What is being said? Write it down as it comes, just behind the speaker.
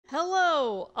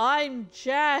Hello, I'm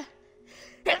Jack.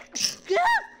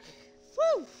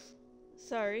 Woo!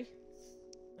 Sorry.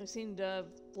 I seemed to have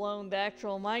blown the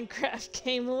actual Minecraft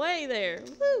game away there.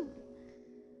 Woo!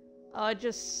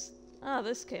 This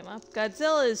came up.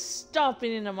 Godzilla is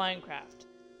stomping into Minecraft.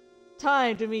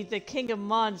 Time to meet the king of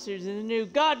monsters in the new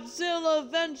Godzilla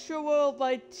Adventure World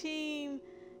by Team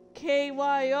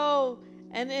KYO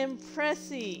and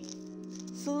Impressi.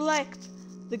 Select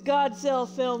the Godzilla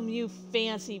film you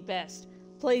fancy best.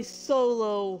 Play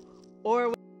solo or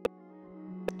with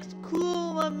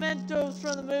cool mementos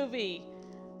from the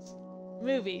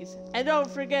movies. And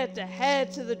don't forget to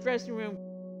head to the dressing room.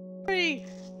 Free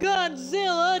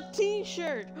Godzilla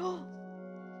t-shirt.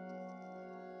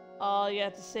 All you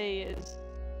have to say is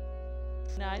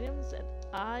items and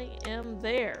I am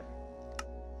there.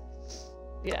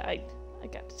 Yeah, I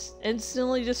got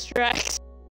instantly distracted.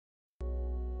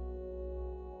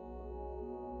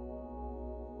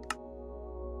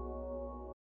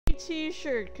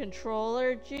 T-shirt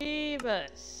controller,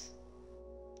 Jeebus.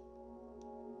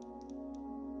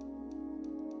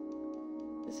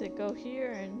 Does it go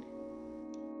here and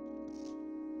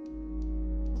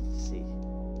let's see.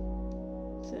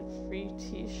 Is it free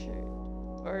t-shirt?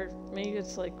 Or maybe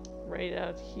it's like right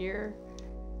out here.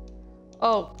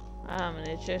 Oh, I'm an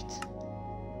idiot.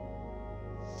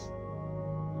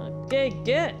 Okay,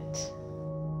 get.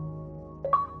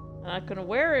 I'm not gonna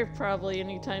wear it probably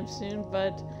anytime soon,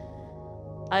 but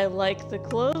I like the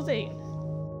clothing.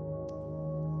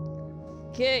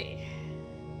 Okay.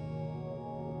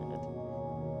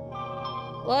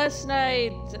 Last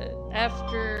night,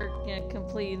 after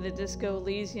completing the Disco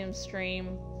Elysium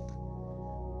stream,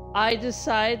 I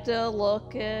decided to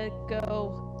look and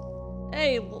go,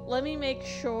 hey, let me make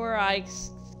sure I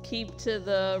keep to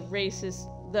the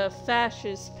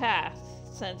fascist path,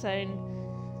 since I'm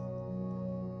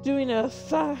doing a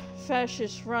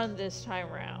fascist run this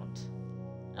time around.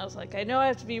 I was like, I know I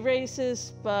have to be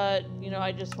racist, but,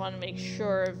 I just want to make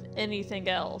sure of anything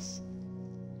else.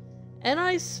 And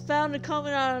I found a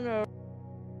comment on a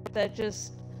that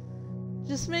just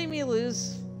made me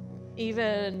lose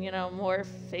even, more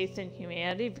faith in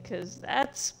humanity, because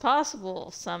that's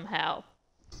possible somehow.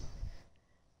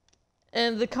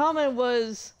 And the comment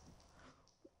was,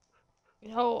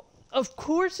 of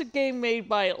course a game made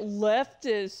by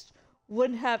leftists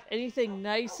wouldn't have anything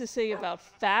nice to say about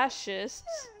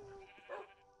fascists.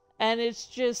 And it's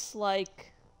just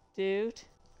like, dude,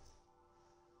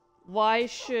 why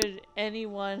should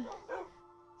anyone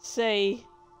say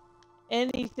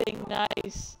anything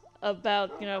nice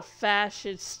about,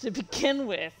 fascists to begin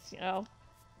with,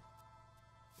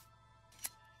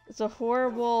 It's a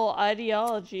horrible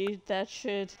ideology that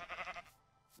should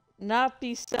not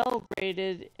be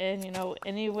celebrated in,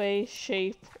 any way,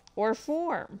 shape, or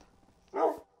form.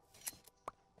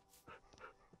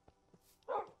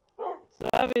 So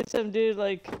having some dude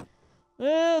like,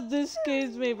 well, this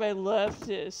game's made by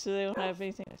leftists, so they don't have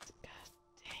anything to say. God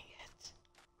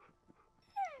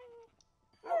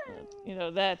dang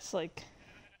it. That's like...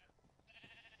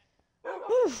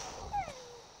 Whew.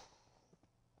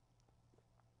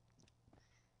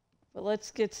 But let's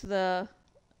get to the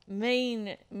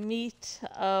main meat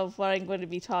of what I'm going to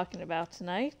be talking about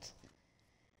tonight.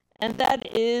 And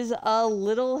that is a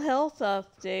little health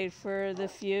update for the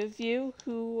few of you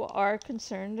who are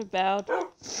concerned about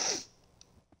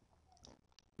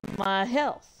my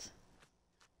health.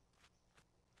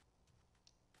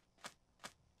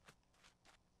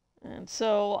 And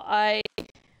so I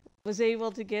was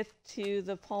able to get to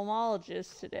the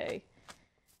pulmonologist today.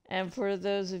 And for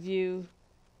those of you,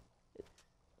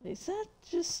 is that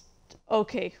just...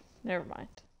 Okay, never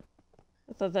mind.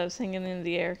 I thought that was hanging in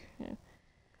the air. Yeah.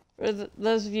 For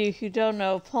those of you who don't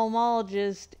know,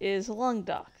 pulmonologist is a lung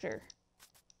doctor.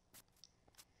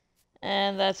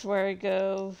 And that's where I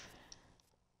go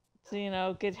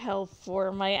to, get help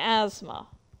for my asthma.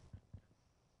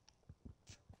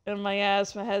 And my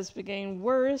asthma has been getting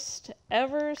worse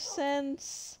ever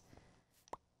since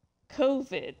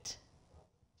COVID.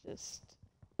 Just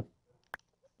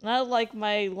not like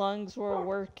my lungs were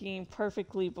working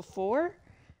perfectly before.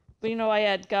 But, I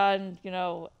had gotten,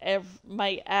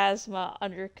 my asthma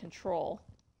under control.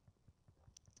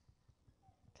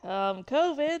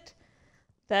 COVID,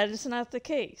 that is not the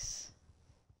case.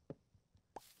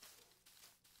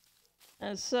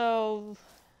 And so,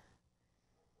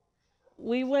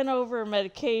 we went over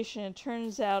medication. It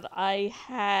turns out I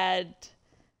had,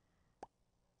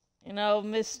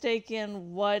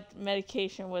 mistaken what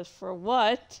medication was for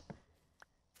what.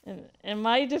 In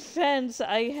my defense,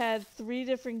 I had 3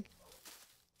 different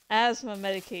asthma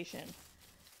medication.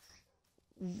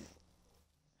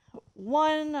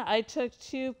 One, I took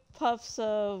 2 puffs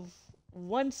of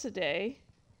twice a day,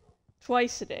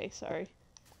 sorry.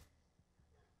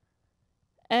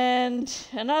 And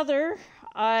another,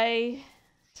 I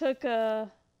took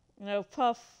a,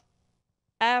 puff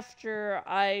after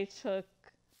I took,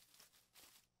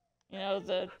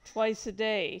 the twice a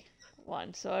day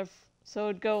one. So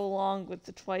it'd go along with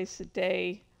the twice a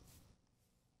day,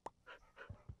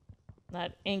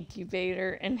 not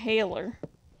incubator, inhaler.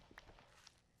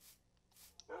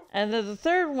 And then the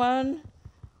third one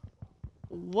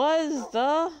was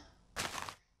the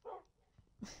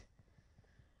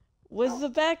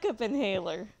backup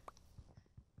inhaler.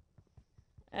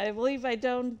 I believe I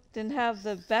didn't have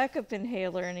the backup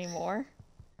inhaler anymore.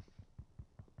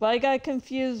 But I got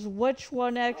confused which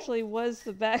one actually was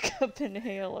the backup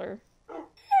inhaler.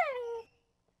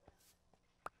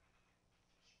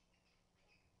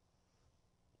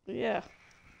 Yeah.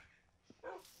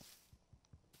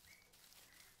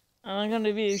 I'm going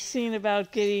to be seeing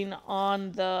about getting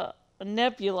on the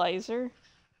nebulizer,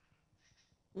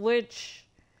 which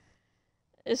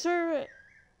is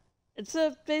it's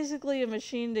basically a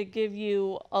machine to give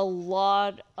you a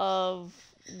lot of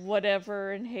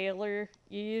whatever inhaler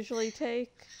you usually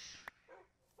take.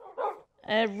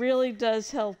 And it really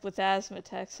does help with asthma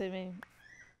attacks. I mean,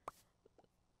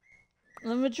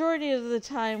 the majority of the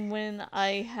time when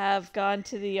I have gone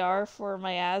to the ER for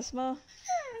my asthma,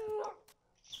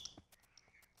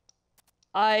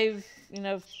 I've,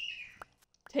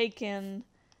 taken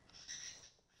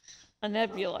a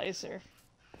nebulizer.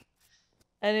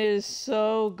 And it is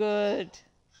so good.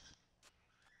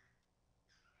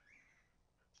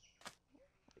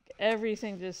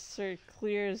 Everything just sort of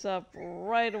clears up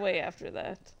right away after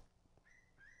that.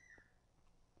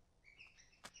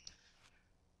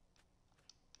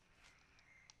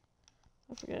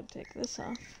 I forgot to take this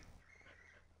off.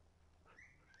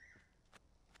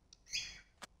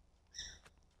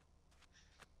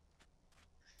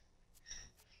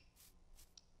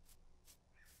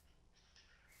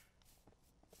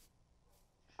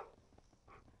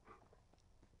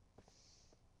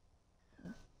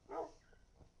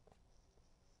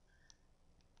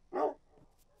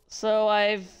 So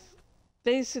I've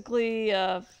basically,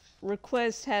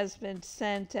 request has been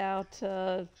sent out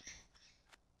to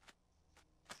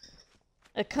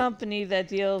a company that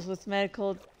deals with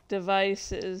medical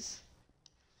devices,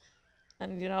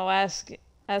 and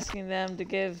asking them to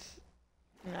give,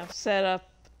 set up,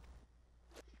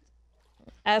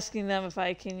 asking them if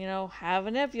I can, have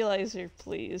a nebulizer,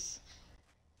 please.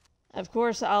 Of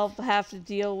course, I'll have to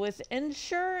deal with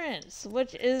insurance,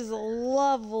 which is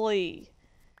lovely.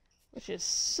 Which is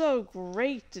so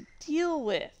great to deal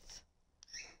with.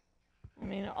 I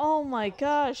mean, oh my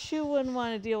gosh, who wouldn't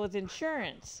want to deal with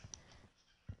insurance?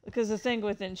 Because the thing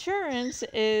with insurance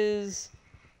is...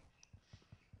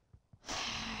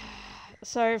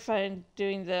 Sorry if I'm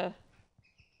doing the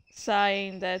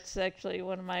sighing, that's actually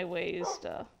one of my ways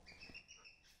to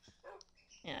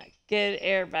get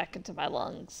air back into my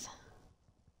lungs.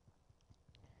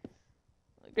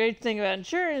 The great thing about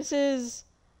insurance is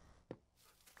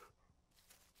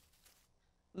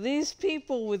these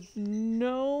people with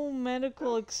no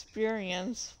medical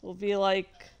experience will be like,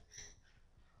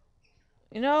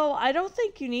 I don't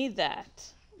think you need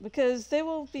that. Because they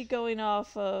won't be going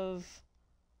off of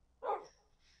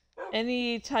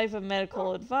any type of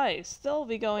medical advice. They'll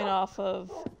be going off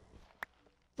of,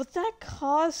 but that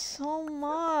costs so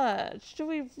much. Do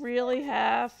we really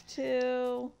have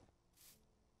to?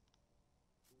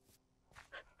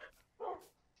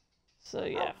 So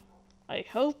yeah. I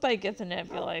hope I get the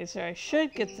nebulizer. I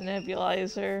should get the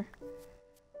nebulizer.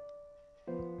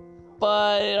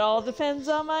 But it all depends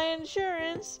on my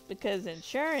insurance, because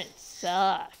insurance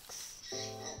sucks.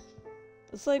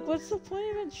 It's like, what's the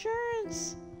point of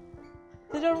insurance?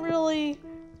 They don't really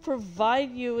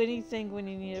provide you anything when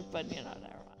you need it, but never mind.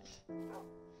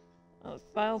 Well, the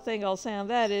final thing I'll say on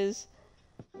that is,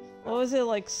 what was it,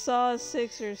 like Saw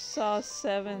 6 or Saw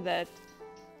 7 that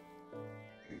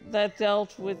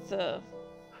dealt with the,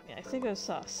 I think it was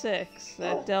Saw 6,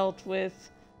 that dealt with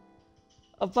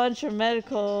a bunch of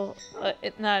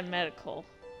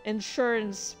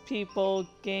insurance people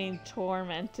getting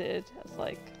tormented. I was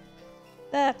like,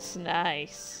 that's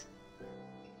nice.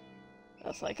 I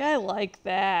was like, I like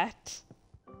that.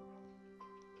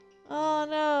 Oh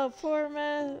no,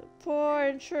 poor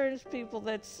insurance people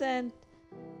that sent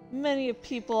many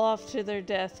people off to their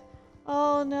death.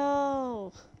 Oh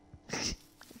no. I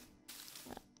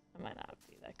might not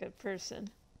be that good person.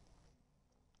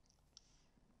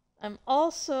 I'm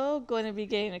also going to be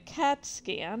getting a CAT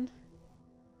scan.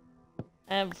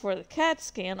 And for the CAT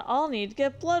scan, I'll need to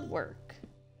get blood work.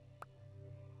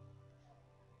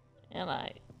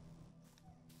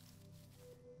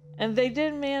 And they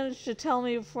did manage to tell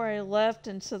me before I left,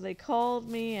 and so they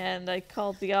called me, and I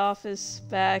called the office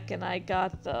back, and I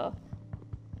got the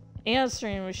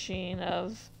answering machine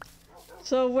of,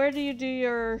 so where do you do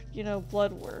your,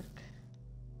 blood work?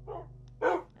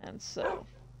 And so,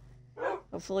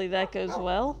 hopefully that goes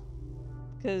well,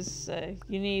 because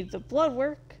you need the blood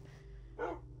work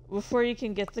before you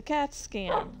can get the CAT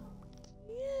scan.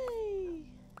 Yay!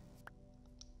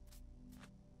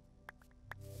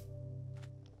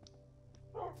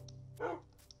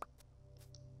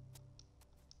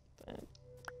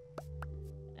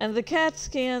 And the CAT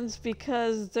scans,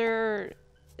 because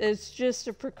it's just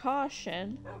a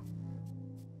precaution,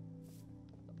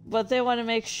 but they want to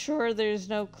make sure there's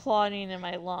no clotting in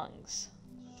my lungs.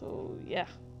 So, yeah.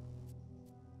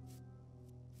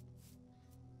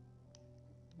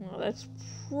 Well,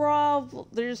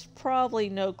 there's probably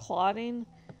no clotting.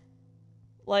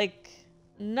 Like,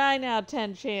 9 out of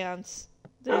 10 chance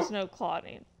there's no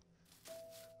clotting.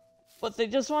 But they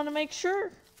just want to make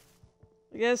sure.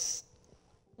 I guess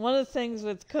one of the things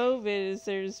with COVID is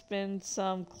there's been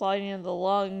some clotting in the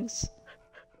lungs.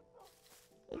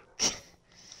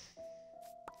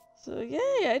 So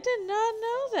yay, I did not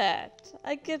know that.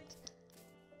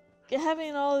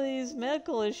 Having all these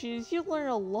medical issues, you learn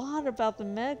a lot about the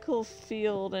medical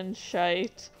field and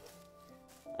shite.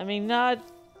 I mean, not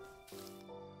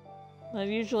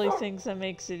usually things that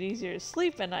makes it easier to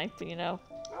sleep at night, but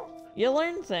you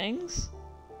learn things.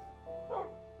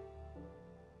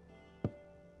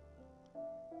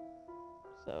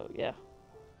 So, yeah.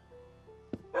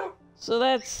 So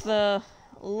that's the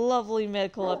lovely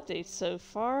medical update so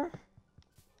far.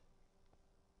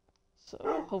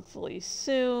 So hopefully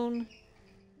soon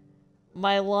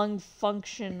my lung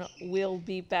function will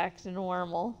be back to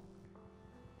normal.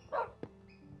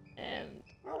 And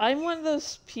I'm one of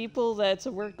those people that's a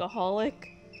workaholic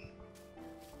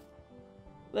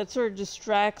that sort of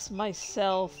distracts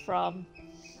myself from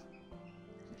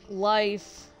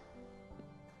life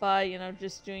by,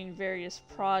 just doing various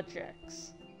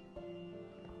projects.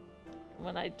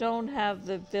 When I don't have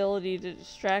the ability to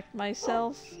distract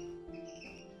myself,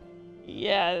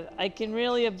 yeah, I can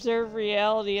really observe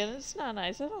reality, and it's not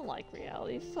nice. I don't like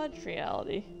reality. Fudge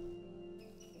reality.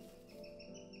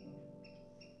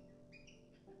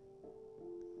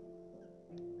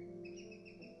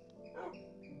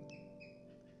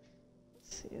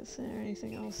 Let's see, is there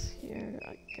anything else here?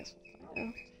 I guess we'll find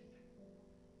out.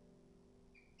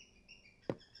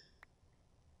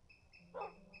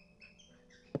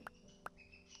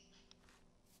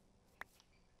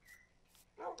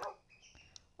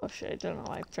 Oh shit, I don't know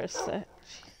why I pressed that.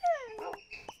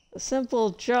 A simple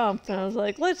jump, and I was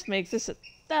like, let's make this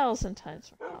 1,000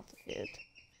 times more complicated.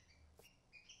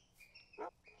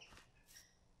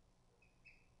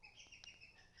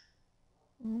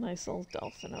 Nice little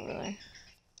dolphin over there.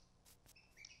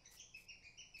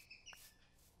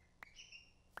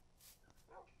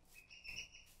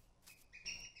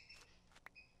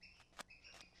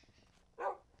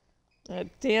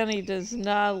 Danny does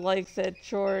not like that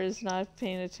Jor is not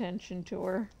paying attention to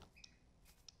her.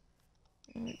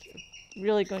 We're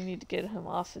really going to need to get him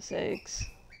off his eggs.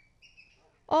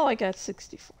 Oh, I got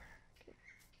 64.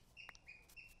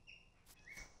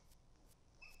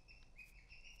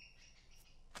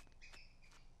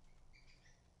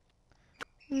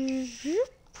 Okay. Zoop.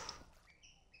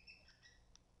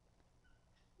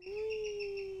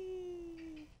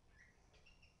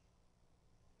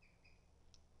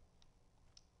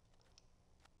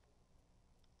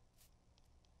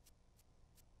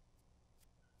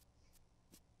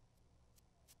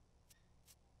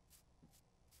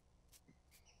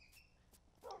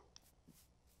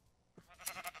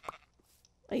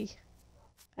 Hey,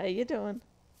 how you doing?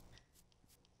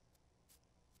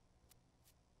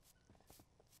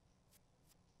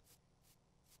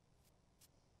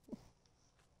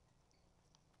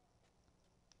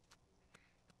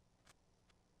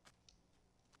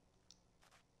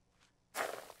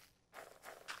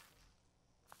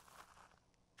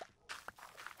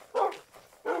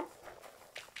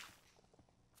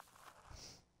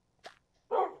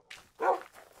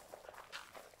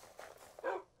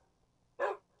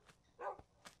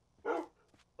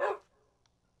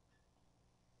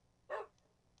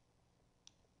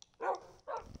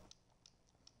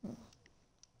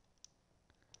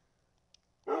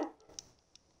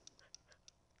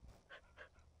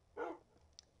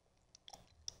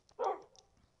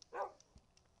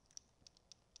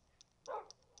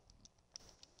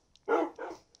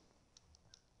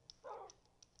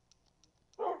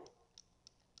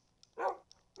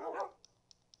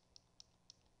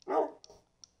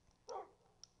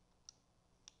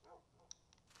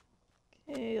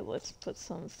 let's put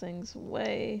some things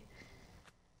away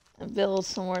and build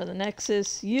somewhere the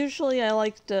Nexus. Usually I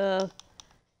like to...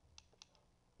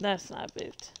 That's not a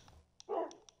boot.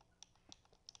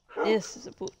 This is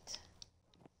a boot.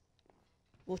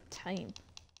 Boot time.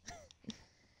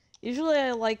 Usually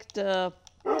I like to,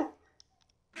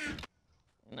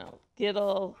 get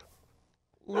a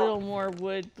little more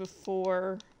wood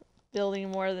before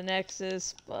building more of the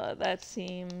Nexus, but that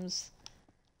seems...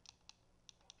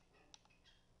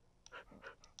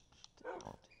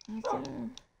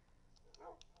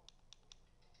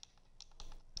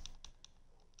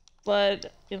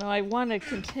 But, I want to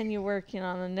continue working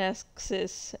on the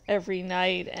Nexus every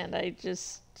night, and I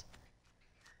just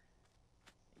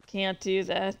can't do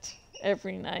that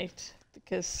every night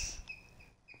because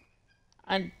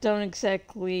I don't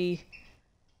exactly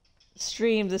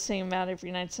stream the same amount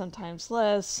every night, sometimes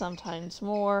less, sometimes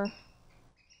more.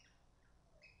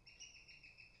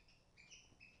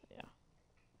 Yeah.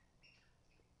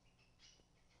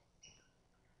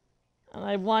 And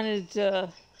I wanted to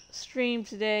stream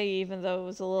today, even though it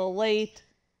was a little late.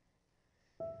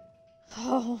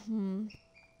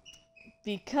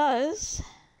 Because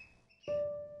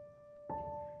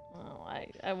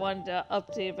I wanted to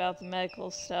update about the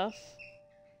medical stuff.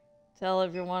 Tell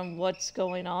everyone what's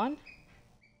going on.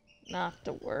 Not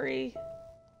to worry.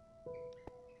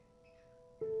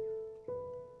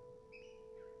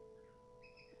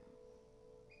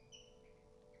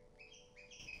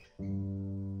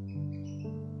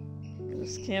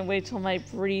 Just can't wait till my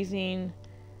breathing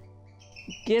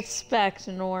gets back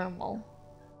to normal.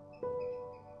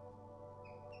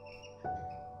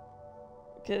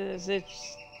 Because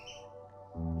it's...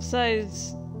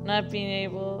 Besides not being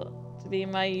able to be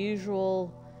my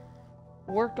usual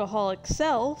workaholic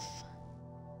self,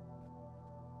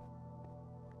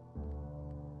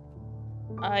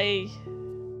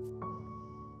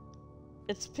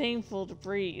 it's painful to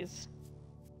breathe.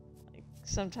 Like,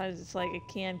 sometimes it's like I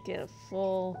can't get a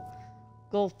full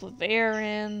gulp of air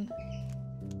in.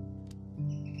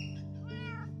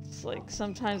 It's like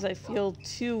sometimes I feel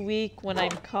too weak when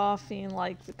I'm coughing,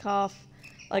 like the cough,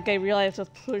 like I really have to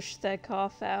push that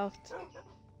cough out.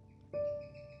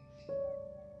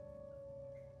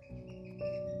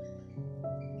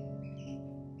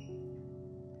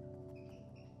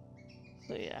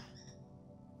 So yeah,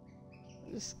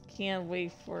 I just can't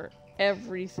wait for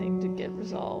everything to get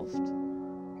resolved.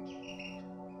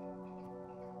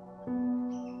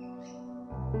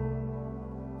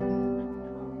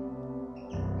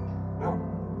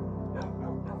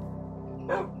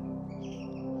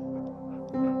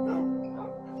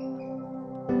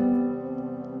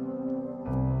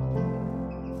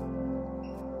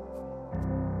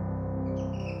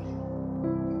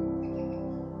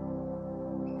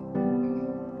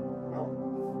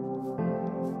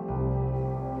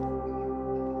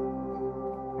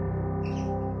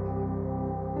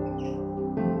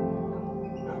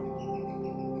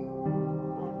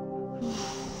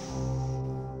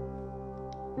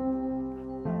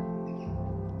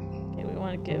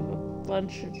 Get a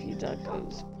bunch of you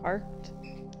duggos parked.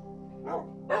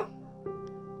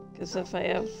 Because if I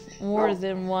have more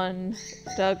than one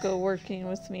duggo working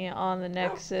with me on the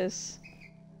Nexus,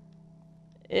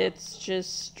 it's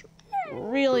just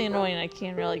really annoying. I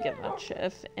can't really get much,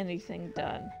 if anything,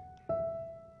 done.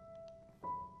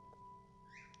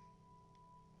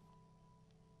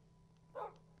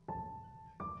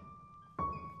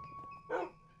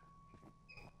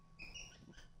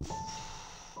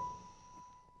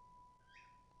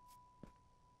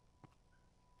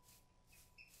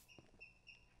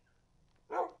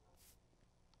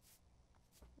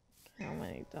 How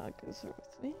many doggos are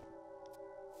with me?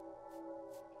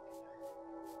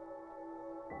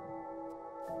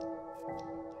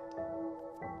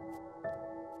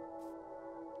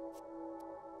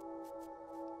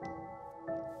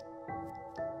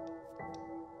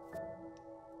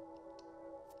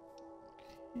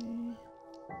 Okay.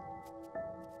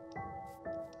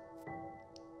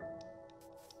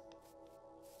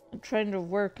 I'm trying to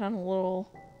work on a little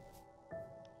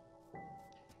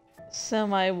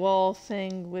semi-wall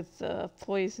thing with the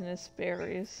poisonous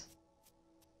berries.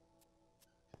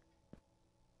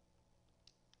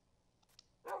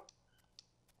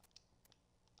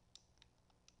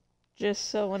 Just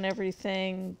so when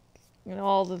everything,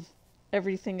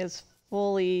 everything is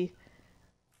fully,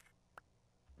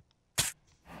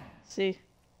 see,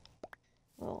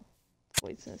 well,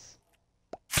 poisonous.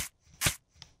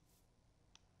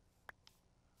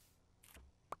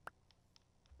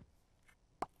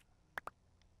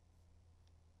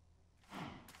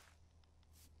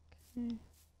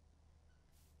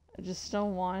 I just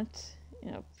don't want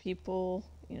people,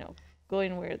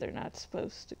 going where they're not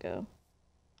supposed to go.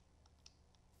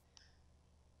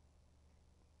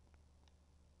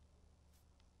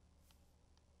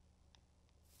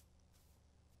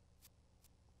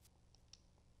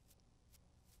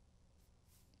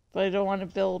 But I don't want to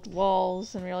build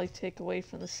walls and really take away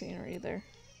from the scenery there.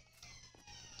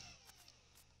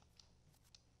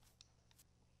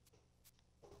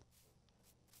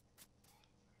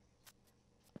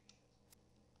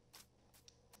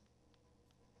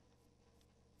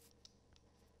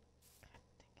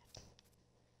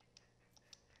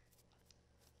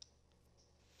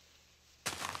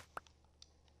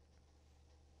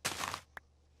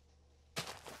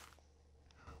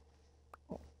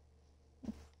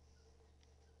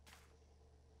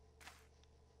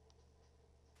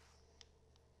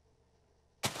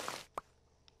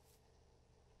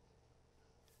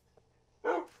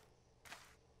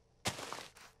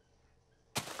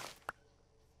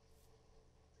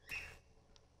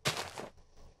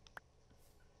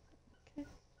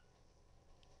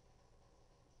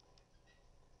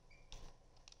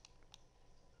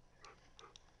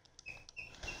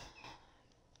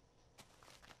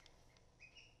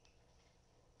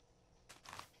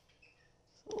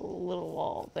 A little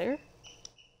wall there.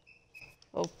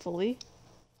 Hopefully.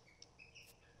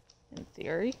 In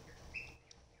theory.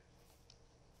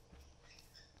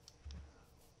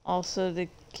 Also to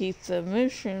keep the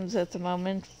mushrooms at the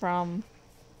moment from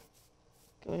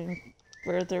going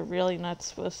where they're really not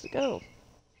supposed to go.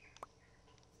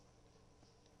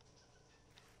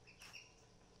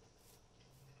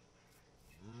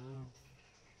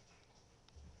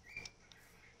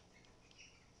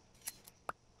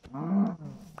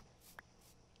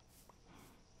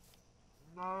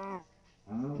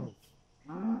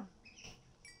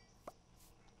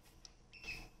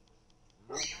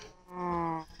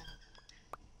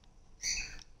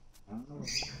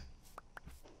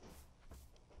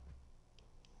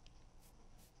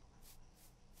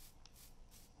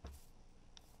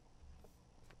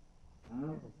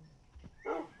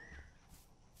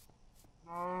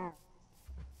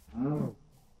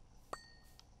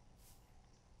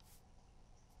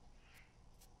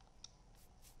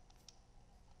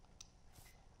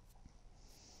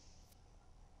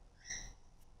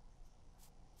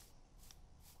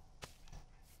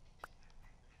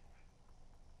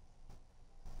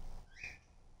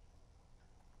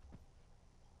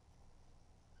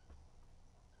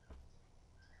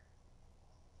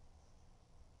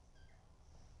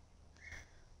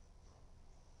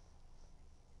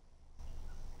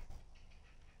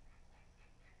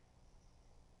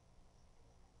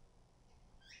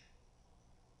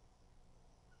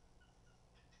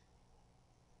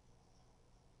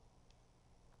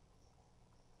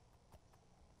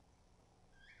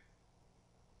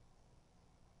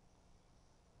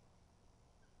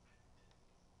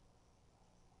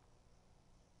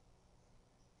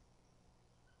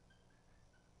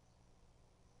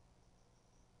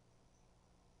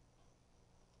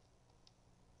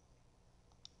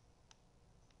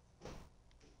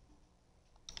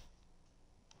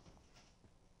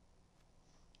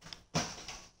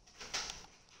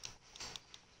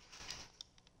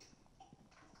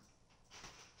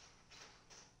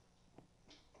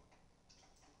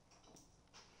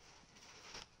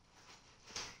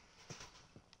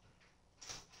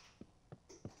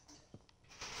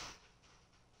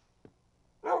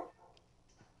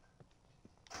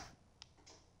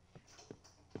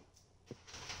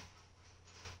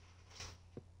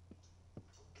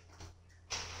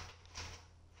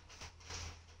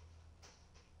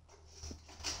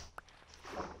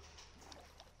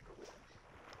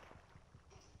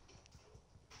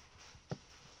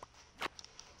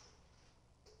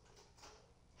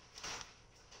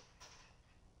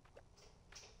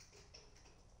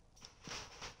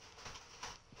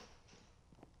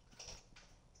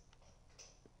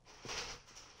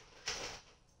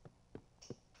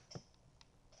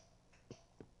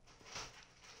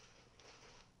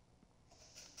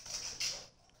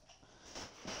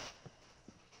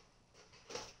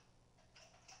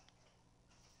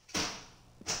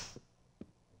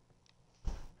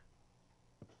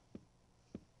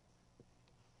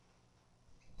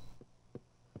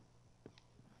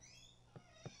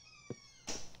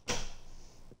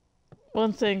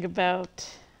 One thing about,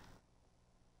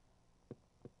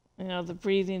 the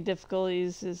breathing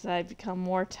difficulties is I become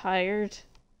more tired.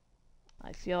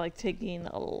 I feel like taking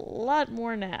a lot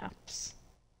more naps.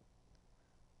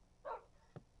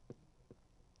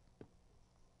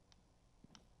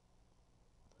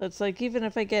 It's like even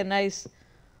if I get a nice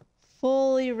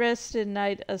fully rested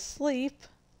night of sleep,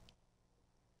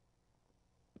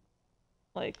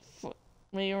 like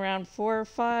maybe around 4 or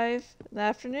 5 in the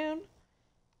afternoon,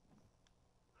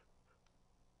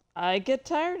 I get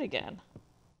tired again.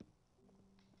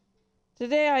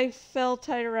 Today I felt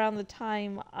tired around the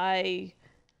time I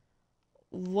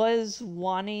was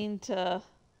wanting to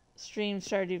stream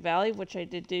Stardew Valley, which I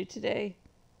did do today.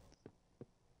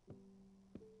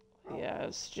 Yeah, I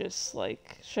was just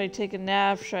like, should I take a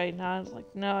nap? Should I not?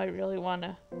 Like, no, I really want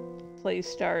to play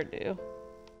Stardew.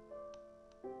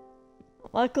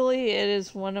 Luckily, it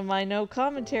is one of my no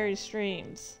commentary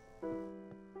streams.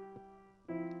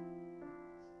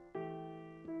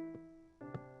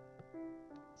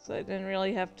 So I didn't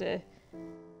really have to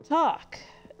talk.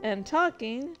 And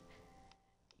talking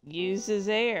uses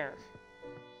air.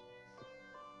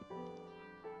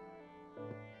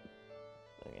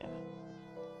 So yeah.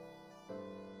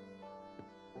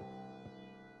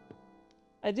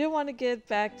 I do want to get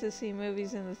back to see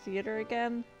movies in the theater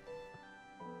again.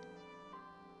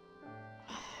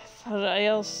 But I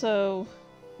also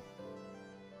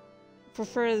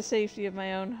prefer the safety of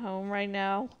my own home right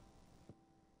now.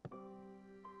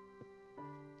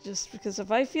 Just because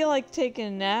if I feel like taking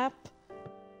a nap,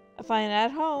 if I'm at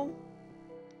home,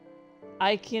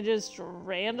 I can just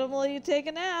randomly take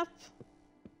a nap.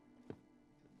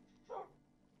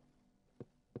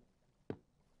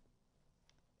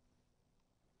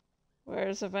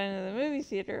 Whereas if I'm in the movie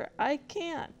theater, I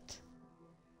can't.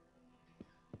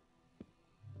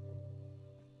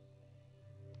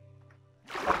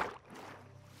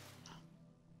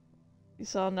 You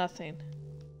saw nothing.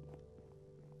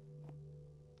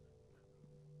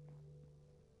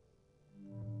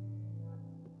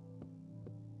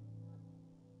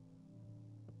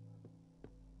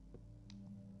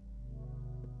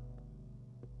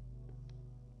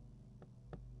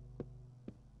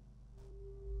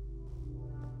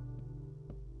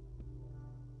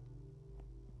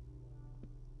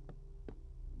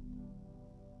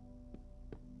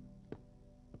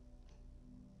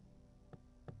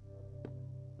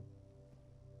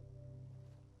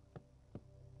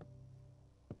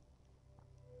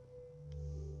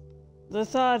 The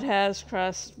thought has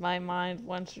crossed my mind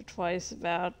once or twice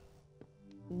about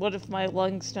what if my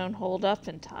lungs don't hold up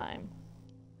in time?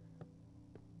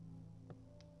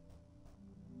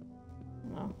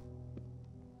 No.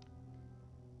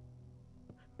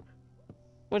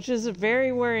 Which is a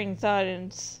very worrying thought,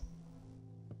 and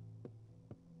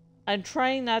I'm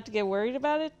trying not to get worried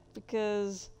about it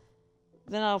because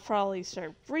then I'll probably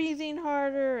start breathing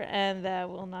harder, and that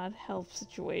will not help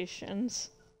situations.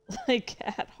 Like,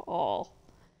 at all.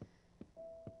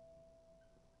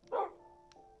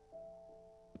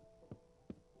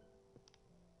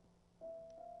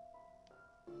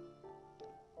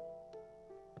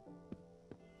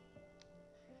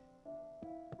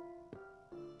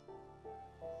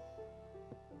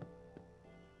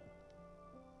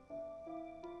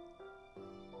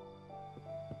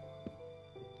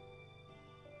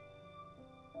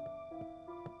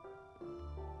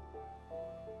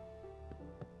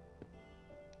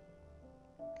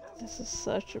 This is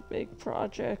such a big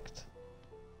project.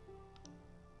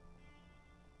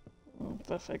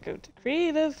 But if I go to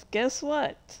creative, guess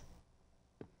what?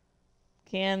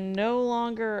 Can no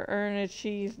longer earn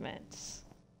achievements.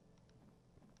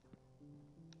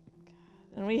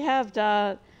 And we have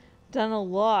done a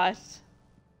lot,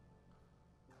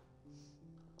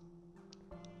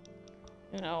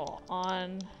 you know,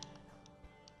 on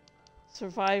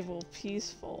survival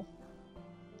peaceful.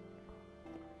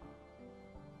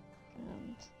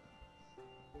 And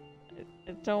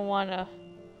I don't want to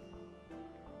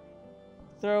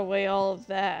throw away all of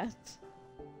that.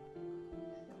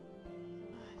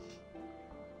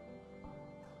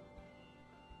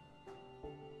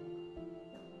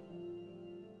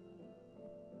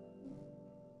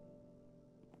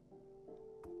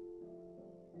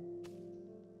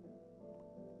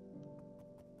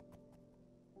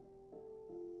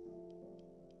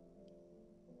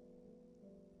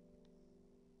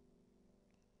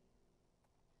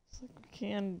 It's like we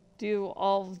can do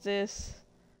all of this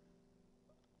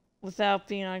without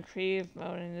being on creative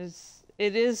mode, and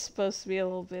it is supposed to be a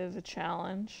little bit of a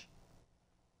challenge.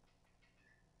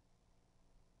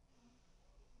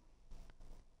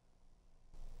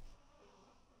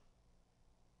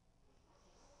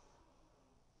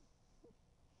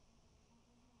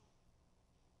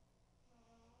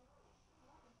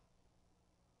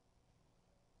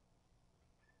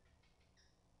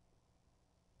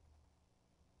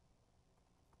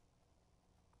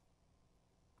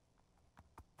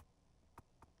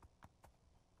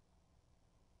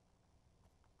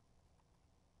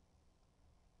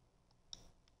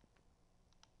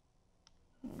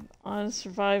 on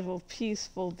survival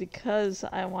peaceful because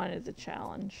I wanted the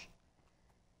challenge.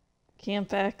 Can't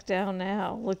back down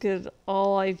now. Look at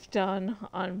all I've done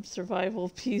on survival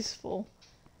peaceful.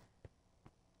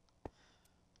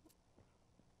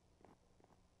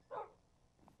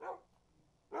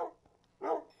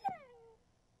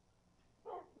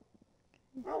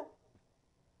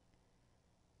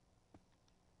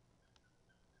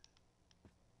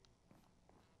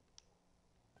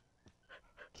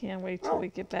 Can't wait till we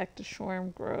get back to Shoreham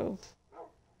Grove.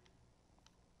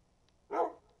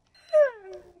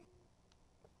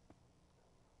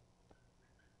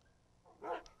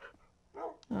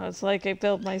 Oh, it's like I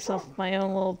built myself my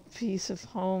own little piece of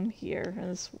home here in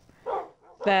this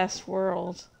vast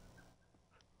world.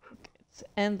 It's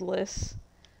endless,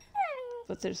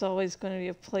 but there's always going to be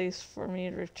a place for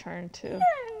me to return to.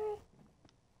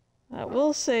 I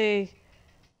will say,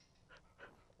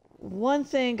 one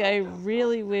thing I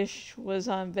really wish was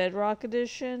on Bedrock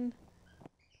Edition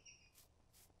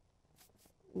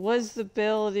was the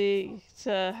ability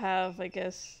to have, I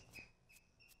guess,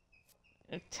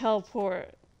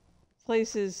 teleport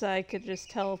places I could just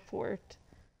teleport.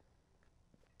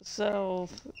 So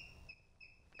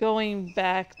going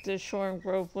back to Shoreham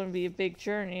Grove wouldn't be a big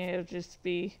journey. It would just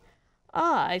be,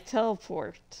 I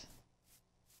teleport.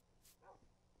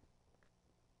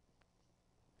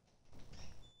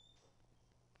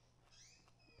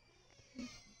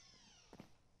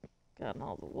 Gotten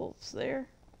all the wolves there.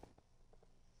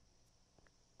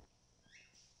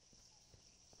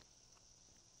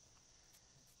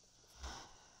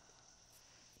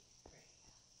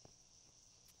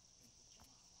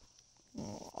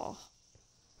 Aww.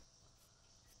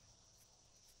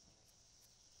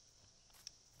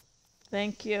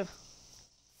 Thank you.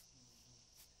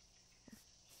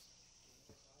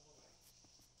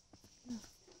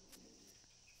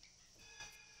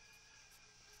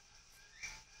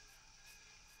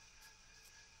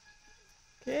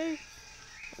 Okay,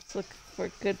 let's look for a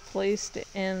good place to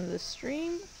end the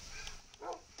stream.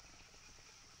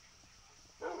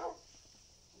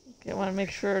 Okay, I want to make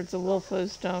sure the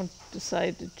wolfos don't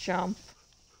decide to jump.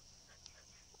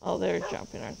 Oh, they're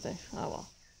jumping, aren't they? Oh well.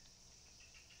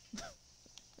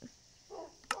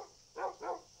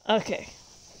 Okay.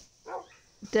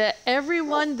 To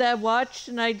everyone that watched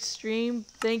tonight's stream,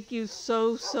 thank you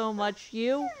so much.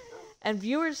 You and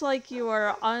viewers like you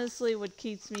are honestly what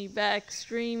keeps me back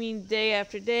streaming day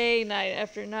after day, night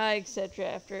after night,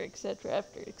 etc.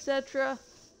 etc.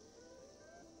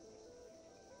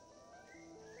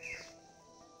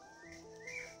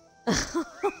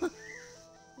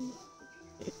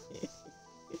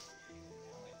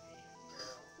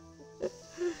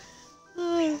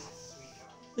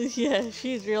 Yeah,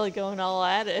 she's really going all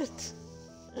at it.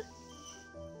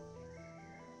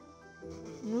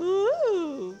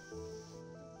 Woo!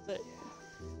 But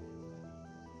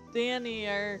Danny,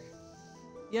 our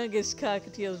youngest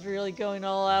cockatiel, is really going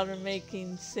all out and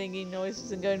making singing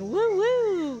noises and going woo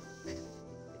woo.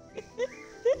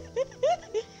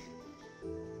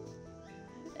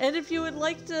 And if you would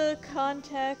like to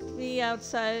contact me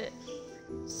outside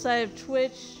of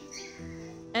Twitch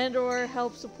and or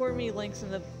help support me, links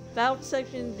in the About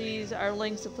section. These are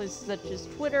links to places such as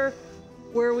Twitter,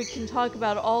 where we can talk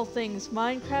about all things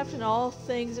Minecraft and all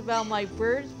things about my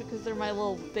birds, because they're my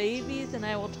little babies and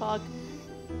I will talk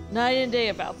night and day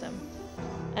about them.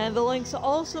 And the links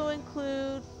also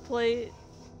include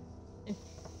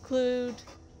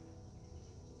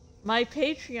my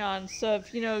Patreon. So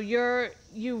if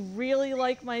you really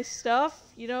like my stuff,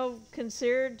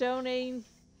 consider donating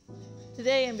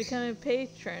today and becoming a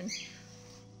patron.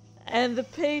 And the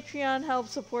Patreon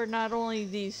helps support not only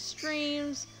these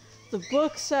streams, the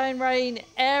books I'm writing,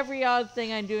 every odd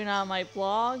thing I'm doing on my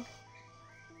blog.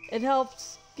 It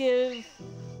helps give,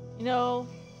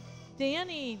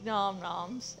 Danny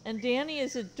nom-noms. And Danny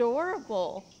is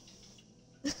adorable.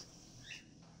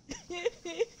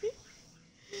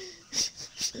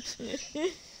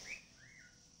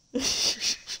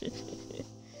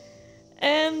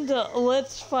 And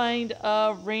let's find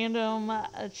a random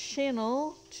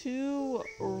channel to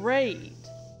raid.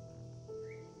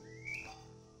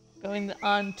 Going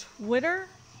on Twitter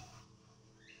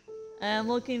and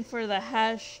looking for the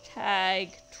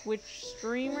hashtag Twitch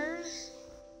streamers.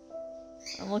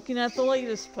 I'm looking at the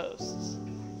latest posts.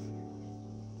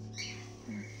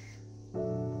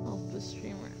 Help the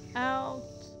streamer out.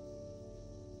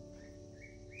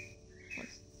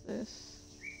 What's this?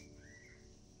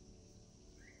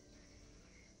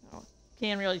 Oh,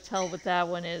 can't really tell what that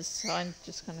one is, so I'm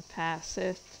just gonna pass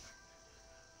it.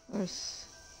 There's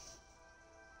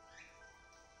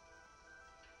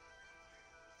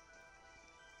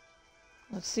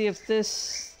Let's see if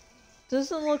this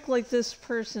doesn't look like this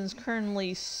person's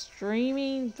currently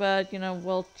streaming, but you know,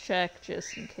 we'll check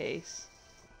just in case.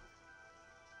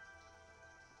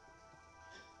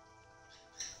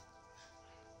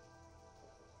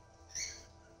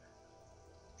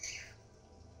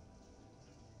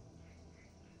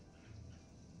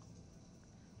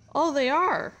 Oh, they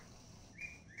are.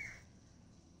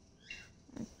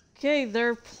 Okay,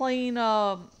 they're playing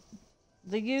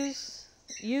the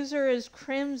user is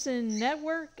Crimson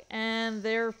Network, and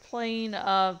they're playing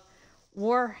a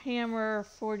Warhammer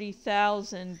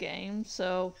 40,000 game.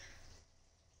 So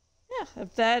yeah,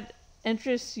 if that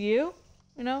interests you,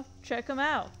 you know, check them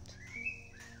out.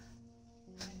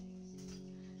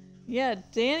 Yeah,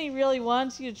 Danny really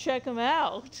wants you to check them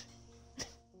out.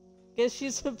 Guess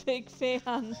she's a big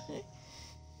fan.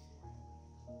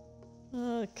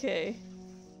 Okay.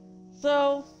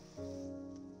 So,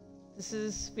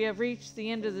 we have reached the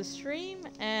end of the stream,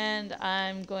 and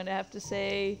I'm going to have to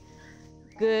say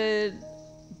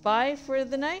goodbye for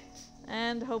the night,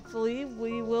 and hopefully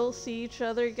we will see each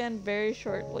other again very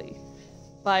shortly.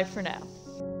 Bye for now.